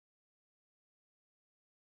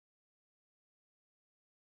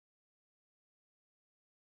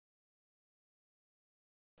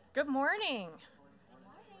Good morning.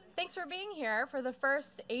 Thanks for being here for the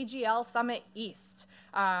first AGL Summit East.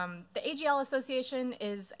 The AGL Association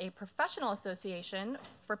is a professional association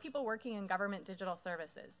for people working in government digital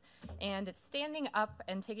services, and it's standing up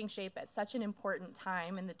and taking shape at such an important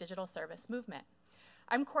time in the digital service movement.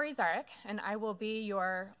 I'm Cori Zarek, and I will be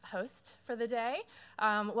your host for the day,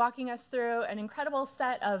 walking us through an incredible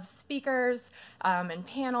set of speakers and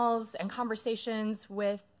panels and conversations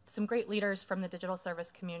with some great leaders from the digital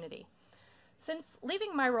service community. Since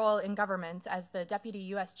leaving my role in government as the Deputy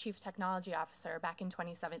U.S. Chief Technology Officer back in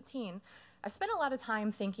 2017, I've spent a lot of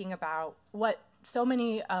time thinking about what so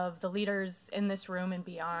many of the leaders in this room and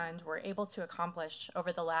beyond were able to accomplish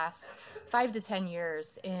over the last 5 to 10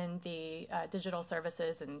 years in the digital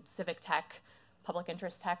services and civic tech, public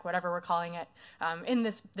interest tech, whatever we're calling it, in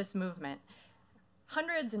this movement.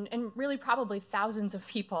 Hundreds and really probably thousands of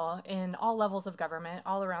people in all levels of government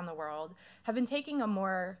all around the world have been taking a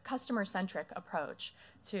more customer-centric approach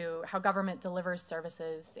to how government delivers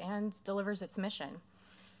services and delivers its mission.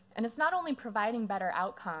 And it's not only providing better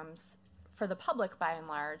outcomes for the public by and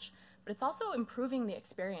large, but it's also improving the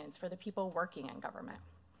experience for the people working in government.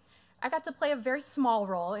 I got to play a very small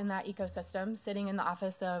role in that ecosystem, sitting in the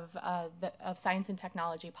Office of Science and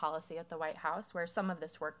Technology Policy at the White House, where some of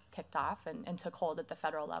this work kicked off and took hold at the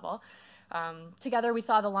federal level. Together, we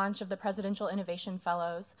saw the launch of the Presidential Innovation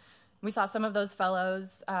Fellows. We saw some of those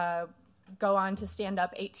fellows go on to stand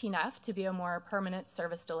up 18F to be a more permanent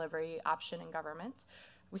service delivery option in government.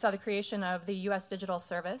 We saw the creation of the U.S. Digital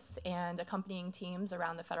Service and accompanying teams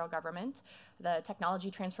around the federal government, the Technology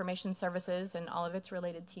Transformation Services and all of its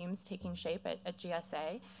related teams taking shape at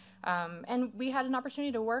GSA. And we had an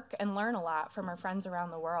opportunity to work and learn a lot from our friends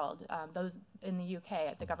around the world, those in the UK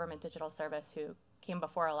at the Government Digital Service who came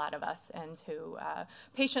before a lot of us and who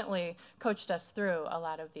patiently coached us through a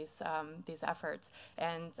lot of these efforts,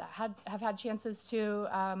 and have had chances to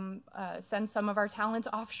send some of our talent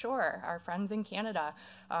offshore. Our friends in Canada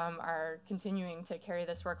are continuing to carry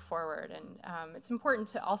this work forward, and it's important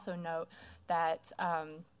to also note that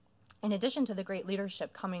in addition to the great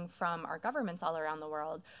leadership coming from our governments all around the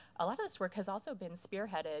world, a lot of this work has also been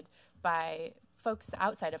spearheaded by folks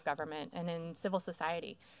outside of government and in civil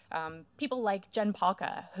society. People like Jen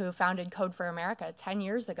Pahlka, who founded Code for America 10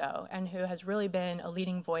 years ago and who has really been a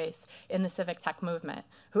leading voice in the civic tech movement,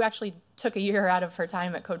 who actually took a year out of her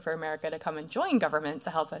time at Code for America to come and join government to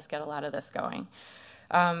help us get a lot of this going.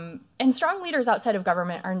 And strong leaders outside of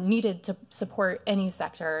government are needed to support any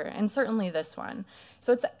sector, and certainly this one.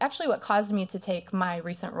 So it's actually what caused me to take my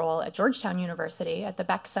recent role at Georgetown University at the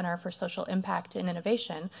Beck Center for Social Impact and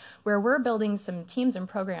Innovation, where we're building some teams and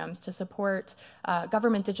programs to support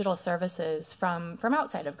government digital services from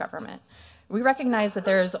outside of government. We recognize that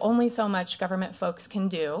there's only so much government folks can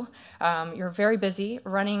do. You're very busy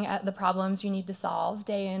running at the problems you need to solve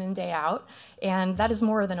day in and day out, and that is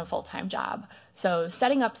more than a full-time job. So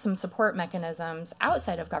setting up some support mechanisms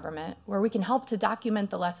outside of government where we can help to document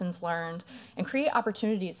the lessons learned and create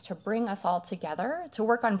opportunities to bring us all together to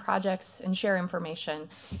work on projects and share information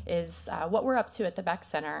is what we're up to at the Beck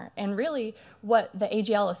Center, and really what the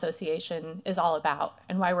AGL Association is all about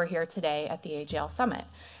and why we're here today at the AGL Summit.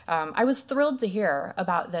 I was thrilled to hear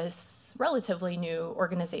about this relatively new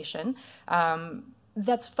organization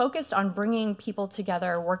that's focused on bringing people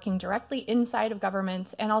together, working directly inside of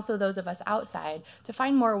government and also those of us outside to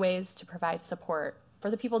find more ways to provide support for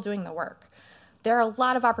the people doing the work. There are a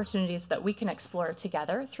lot of opportunities that we can explore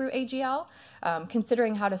together through AGL,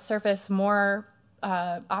 considering how to surface more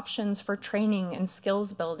options for training and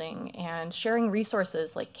skills building and sharing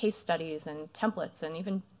resources like case studies and templates and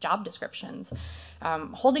even job descriptions.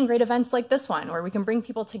 Holding great events like this one where we can bring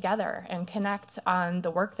people together and connect on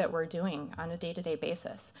the work that we're doing on a day-to-day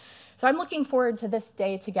basis. So I'm looking forward to this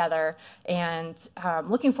day together, and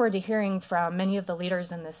looking forward to hearing from many of the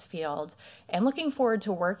leaders in this field, and looking forward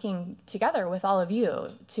to working together with all of you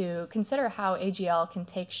to consider how AGL can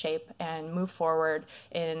take shape and move forward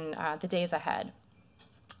in the days ahead.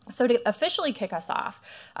 So to officially kick us off,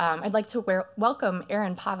 I'd like to welcome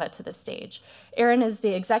Aaron Pava to the stage. Aaron is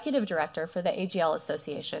the Executive Director for the AGL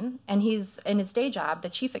Association, and he's, in his day job, the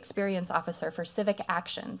Chief Experience Officer for Civic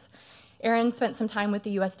Actions. Aaron spent some time with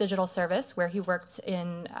the U.S. Digital Service, where he worked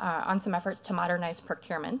on some efforts to modernize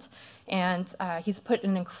procurement, and he's put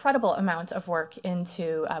an incredible amount of work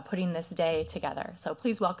into putting this day together. So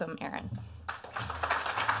please welcome Aaron.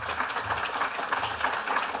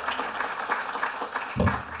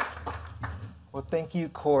 Well, thank you,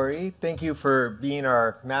 Cori. Thank you for being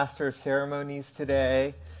our Master of Ceremonies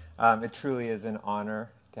today. It truly is an honor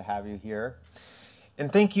to have you here.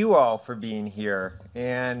 And thank you all for being here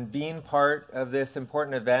and being part of this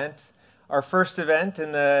important event, our first event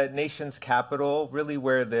in the nation's capital, really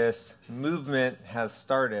where this movement has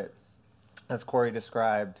started, as Cori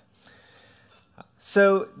described.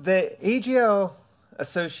 So the AGL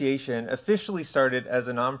Association officially started as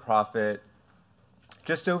a nonprofit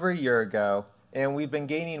just over a year ago, and we've been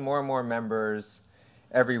gaining more and more members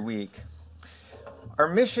every week. Our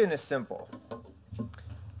mission is simple.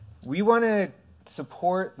 We want to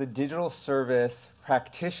support the digital service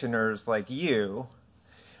practitioners like you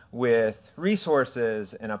with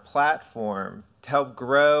resources and a platform to help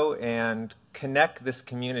grow and connect this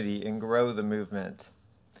community and grow the movement.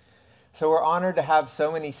 So we're honored to have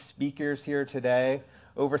so many speakers here today,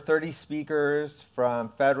 over 30 speakers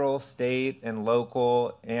from federal, state, and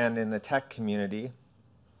local, and in the tech community.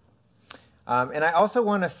 And I also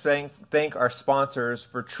want to thank our sponsors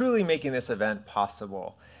for truly making this event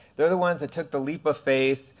possible. They're the ones that took the leap of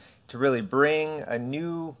faith to really bring a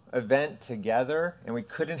new event together, and we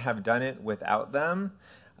couldn't have done it without them.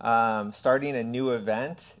 Starting a new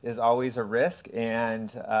event is always a risk,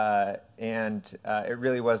 and it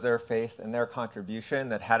really was their faith and their contribution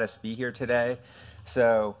that had us be here today.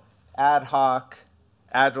 So Ad Hoc,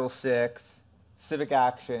 Agile 6, Civic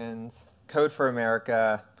Actions, Code for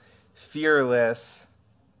America, Fearless,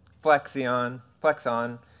 Flexon,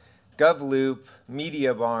 GovLoop,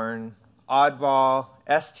 Media Barn, Oddball,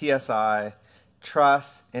 STSI,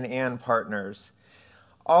 Truss, and Partners.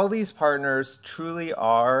 All these partners truly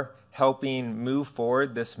are helping move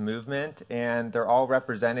forward this movement, and they're all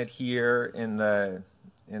represented here in the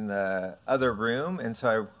other room. And so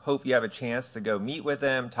I hope you have a chance to go meet with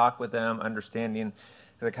them, talk with them, understanding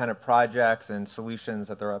the kind of projects and solutions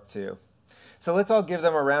that they're up to. So let's all give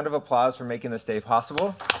them a round of applause for making this day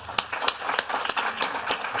possible.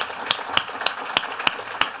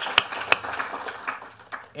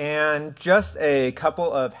 And just a couple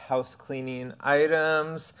of house cleaning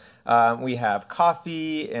items. We have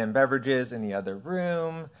coffee and beverages in the other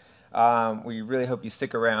room. We really hope you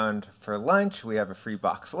stick around for lunch. We have a free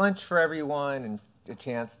box lunch for everyone and a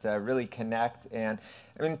chance to really connect. And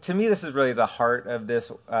I mean, to me, this is really the heart of this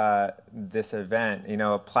event. You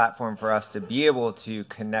know, a platform for us to be able to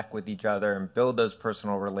connect with each other and build those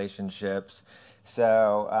personal relationships.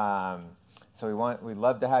 So. We'd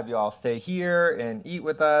love to have you all stay here and eat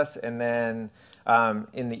with us. And then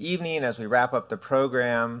in the evening, as we wrap up the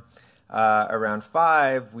program around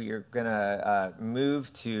 5, we are going to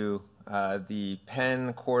move to the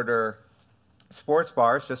Penn Quarter Sports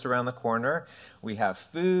Bars just around the corner. We have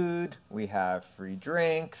food. We have free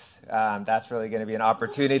drinks. That's really going to be an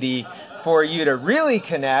opportunity for you to really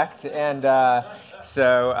connect. And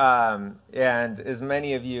and as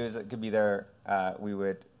many of you as could be there, we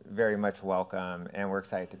would very much welcome, and we're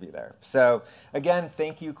excited to be there. So again,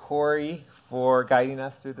 thank you, Cori, for guiding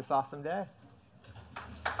us through this awesome day.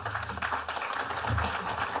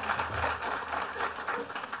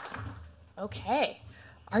 Okay.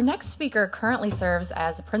 Our next speaker currently serves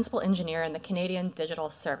as a principal engineer in the Canadian Digital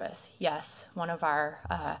Service. Yes, one of our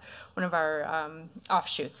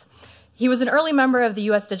offshoots. He was an early member of the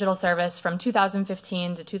U.S. Digital Service from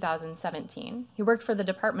 2015 to 2017. He worked for the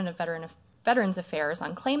Department of Veterans Affairs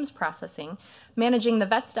on claims processing, managing the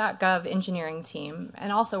vets.gov engineering team,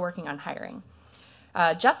 and also working on hiring.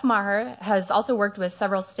 Jeff Maher has also worked with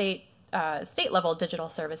several state-level digital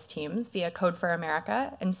service teams via Code for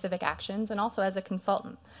America and Civic Actions, and also as a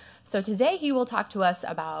consultant. So today he will talk to us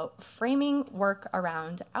about framing work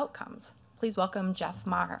around outcomes. Please welcome Jeff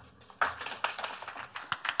Maher.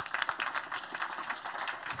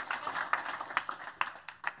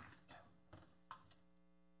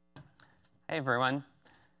 Hey everyone,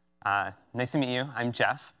 nice to meet you. I'm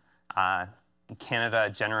Jeff. Canada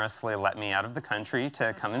generously let me out of the country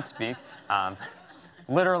to come and speak,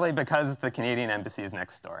 literally because the Canadian embassy is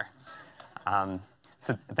next door.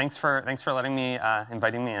 So thanks for letting me,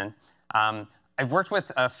 inviting me in. I've worked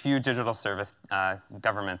with a few digital service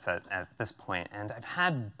governments at this point, and I've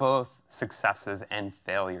had both successes and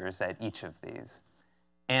failures at each of these.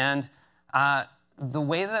 And the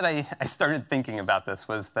way that I started thinking about this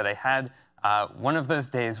was that I had one of those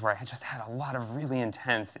days where I just had a lot of really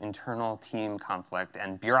intense internal team conflict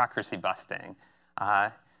and bureaucracy busting.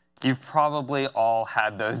 You've probably all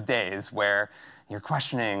had those days where you're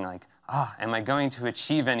questioning, like, am I going to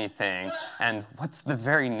achieve anything? And what's the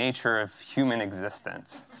very nature of human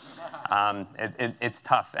existence? It's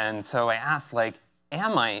tough. And so I asked, like,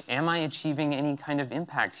 am I achieving any kind of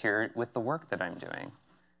impact here with the work that I'm doing?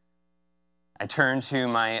 I turned to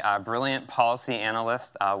my brilliant policy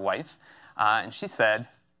analyst wife, and she said,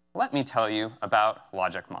 let me tell you about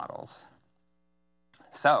logic models.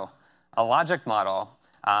 So a logic model,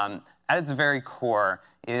 at its very core,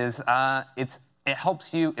 is it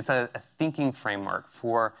helps you, it's a thinking framework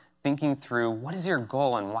for thinking through what is your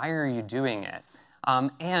goal and why are you doing it?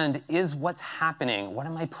 And is what's happening, what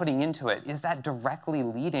am I putting into it, is that directly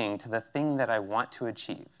leading to the thing that I want to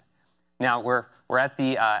achieve? Now, we're at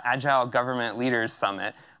the Agile Government Leaders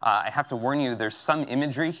Summit. I have to warn you, there's some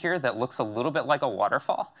imagery here that looks a little bit like a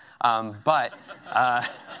waterfall, but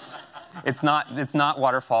it's not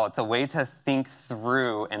waterfall. It's a way to think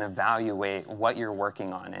through and evaluate what you're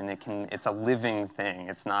working on, and it's a living thing.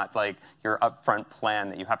 It's not like your upfront plan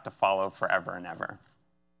that you have to follow forever and ever.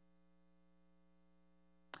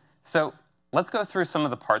 So let's go through some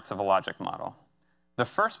of the parts of a logic model. The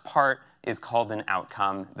first part is called an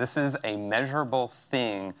outcome. This is a measurable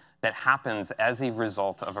thing that happens as a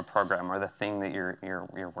result of a program or the thing that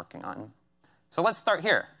you're working on. So let's start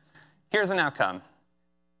here. Here's an outcome.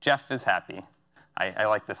 Jeff is happy. I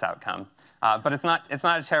like this outcome. But it's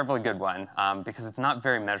not a terribly good one because it's not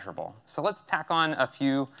very measurable. So let's tack on a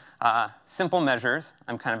few simple measures.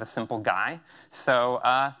 I'm kind of a simple guy. So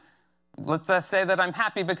let's say that I'm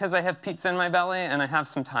happy because I have pizza in my belly and I have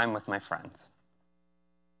some time with my friends.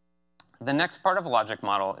 The next part of a logic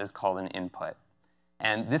model is called an input.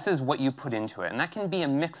 And this is what you put into it. And that can be a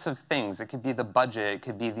mix of things. It could be the budget, it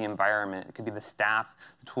could be the environment, it could be the staff,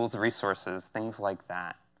 the tools, the resources, things like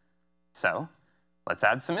that. So let's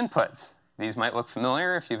add some inputs. These might look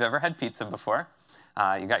familiar if you've ever had pizza before.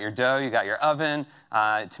 You got your dough, you got your oven,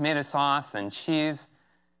 tomato sauce, and cheese.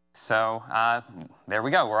 So there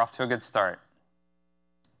we go. We're off to a good start.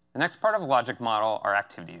 The next part of a logic model are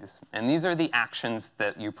activities. And these are the actions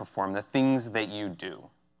that you perform, the things that you do.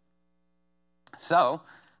 So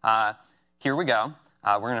here we go.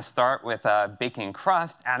 We're going to start with baking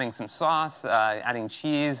crust, adding some sauce, adding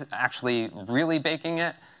cheese, actually really baking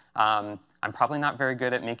it. I'm probably not very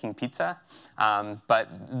good at making pizza, but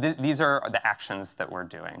these are the actions that we're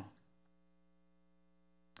doing.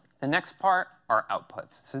 The next part are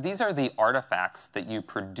outputs. So these are the artifacts that you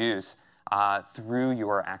produce through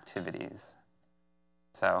your activities.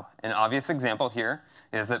 So an obvious example here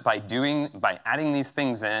is that by adding these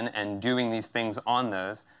things in and doing these things on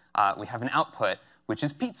those, we have an output, which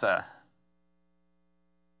is pizza.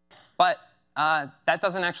 But that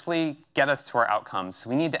doesn't actually get us to our outcomes. So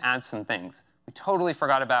we need to add some things. We totally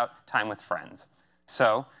forgot about time with friends.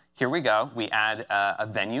 So here we go. We add a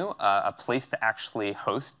venue, a place to actually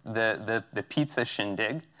host the pizza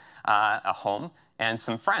shindig, a home, and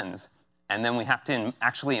some friends. And then we have to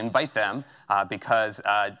actually invite them because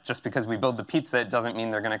just because we build the pizza, it doesn't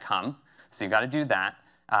mean they're going to come. So you got to do that.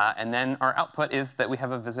 And then our output is that we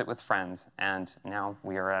have a visit with friends. And now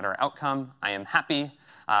we are at our outcome. I am happy.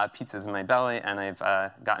 Pizza's in my belly, and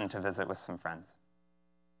I've gotten to visit with some friends.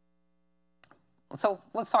 So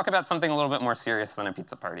let's talk about something a little bit more serious than a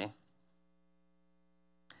pizza party.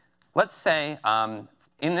 Let's say,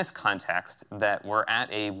 in this context, that we're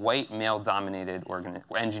at a white male-dominated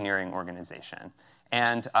engineering organization.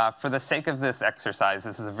 And for the sake of this exercise,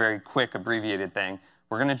 this is a very quick, abbreviated thing.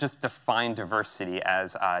 We're going to just define diversity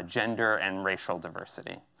as gender and racial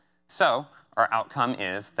diversity. So our outcome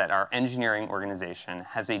is that our engineering organization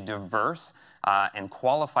has a diverse and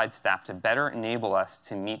qualified staff to better enable us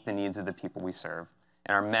to meet the needs of the people we serve.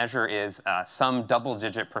 And our measure is some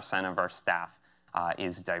double-digit % of our staff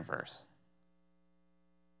is diverse.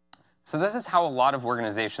 So this is how a lot of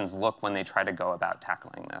organizations look when they try to go about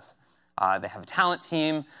tackling this. They have a talent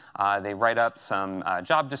team. They write up some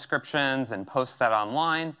job descriptions and post that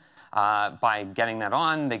online. By getting that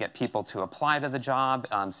on, they get people to apply to the job.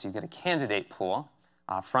 So you get a candidate pool.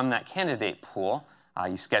 From that candidate pool,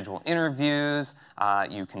 you schedule interviews.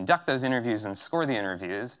 You conduct those interviews and score the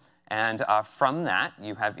interviews. And from that,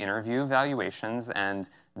 you have interview evaluations, and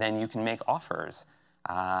then you can make offers.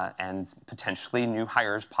 And potentially new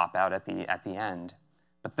hires pop out at the end.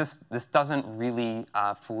 But this doesn't really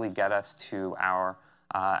fully get us to our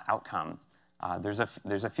outcome. There's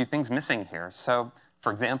a few things missing here. So,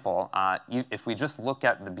 for example, if we just look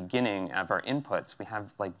at the beginning of our inputs, we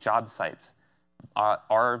have like job sites.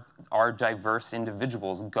 Are diverse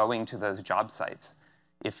individuals going to those job sites?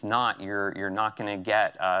 If not, you're not going to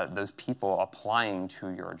get those people applying to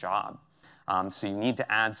your job. So you need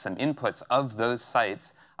to add some inputs of those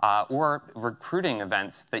sites or recruiting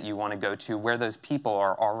events that you want to go to where those people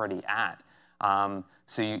are already at.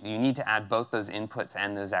 So you need to add both those inputs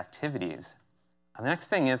and those activities. And the next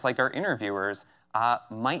thing is, like, our interviewers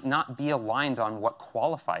might not be aligned on what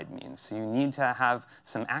qualified means. So you need to have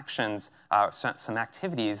some actions, some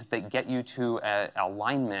activities that get you to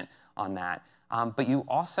alignment on that. but you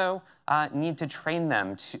also need to train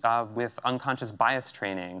them with unconscious bias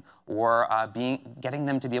training, or getting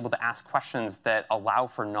them to be able to ask questions that allow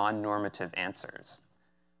for non-normative answers.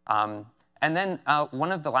 And then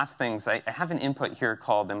one of the last things, I have an input here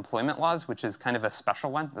called employment laws, which is kind of a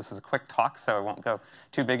special one. This is a quick talk, so I won't go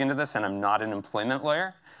too big into this, and I'm not an employment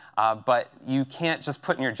lawyer. But you can't just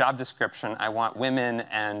put in your job description, I want women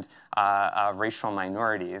and racial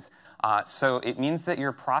minorities. So it means that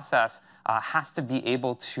your process has to be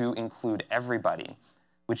able to include everybody,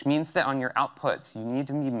 which means that on your outputs, you need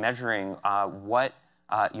to be measuring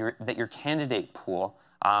that your candidate pool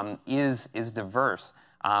is diverse,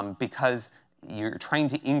 because you're trying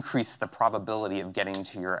to increase the probability of getting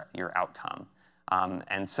to your outcome.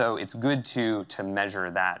 And so it's good to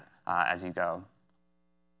measure that as you go.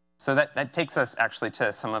 So that takes us actually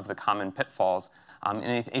to some of the common pitfalls.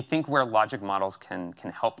 And I think where logic models can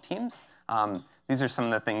help teams. These are some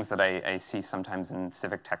of the things that I see sometimes in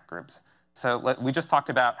civic tech groups. So we just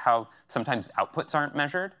talked about how sometimes outputs aren't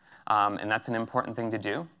measured, and that's an important thing to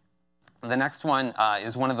do. The next one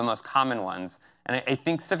is one of the most common ones. And I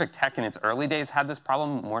think civic tech in its early days had this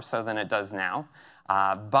problem more so than it does now.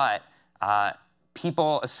 But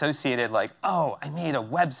people associated like, oh, I made a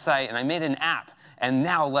website and I made an app, and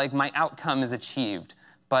now like my outcome is achieved.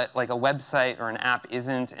 But like a website or an app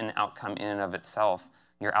isn't an outcome in and of itself.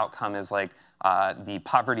 Your outcome is like the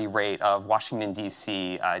poverty rate of Washington,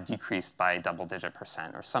 D.C. Decreased by double-digit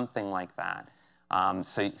 % or something like that.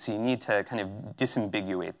 So you need to kind of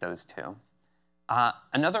disambiguate those two.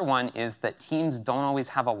 Another one is that teams don't always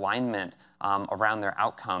have alignment around their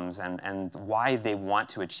outcomes and why they want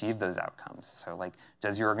to achieve those outcomes. So like,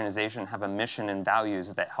 does your organization have a mission and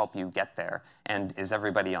values that help you get there? And is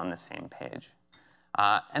everybody on the same page?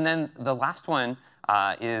 And then the last one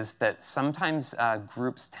is that sometimes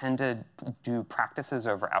groups tend to do practices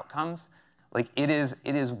over outcomes. Like it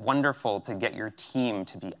is wonderful to get your team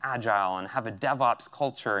to be agile and have a DevOps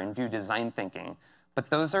culture and do design thinking. But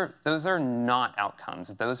those are not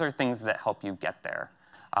outcomes. Those are things that help you get there.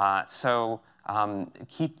 So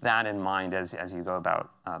keep that in mind as you go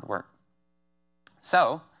about the work.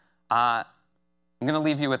 So I'm going to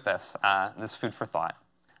leave you with this food for thought.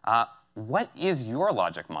 What is your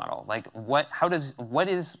logic model? Like what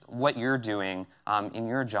is what you're doing in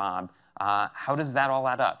your job? How does that all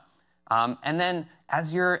add up? And then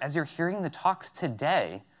as you're hearing the talks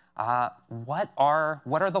today, what are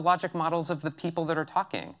the logic models of the people that are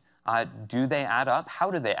talking? Do they add up?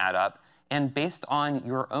 How do they add up? And based on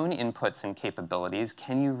your own inputs and capabilities,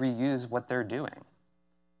 can you reuse what they're doing?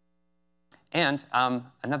 And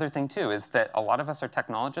another thing, too, is that a lot of us are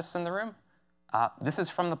technologists in the room. This is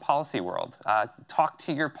from the policy world. Talk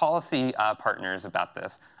to your policy partners about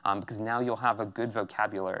this, because now you'll have a good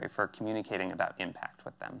vocabulary for communicating about impact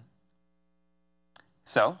with them.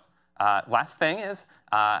 So last thing is,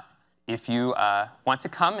 if you want to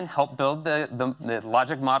come and help build the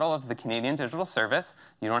logic model of the Canadian Digital Service,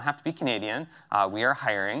 you don't have to be Canadian. We are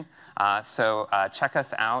hiring. So check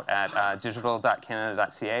us out at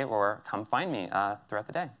digital.canada.ca or come find me throughout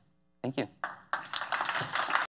the day. Thank you.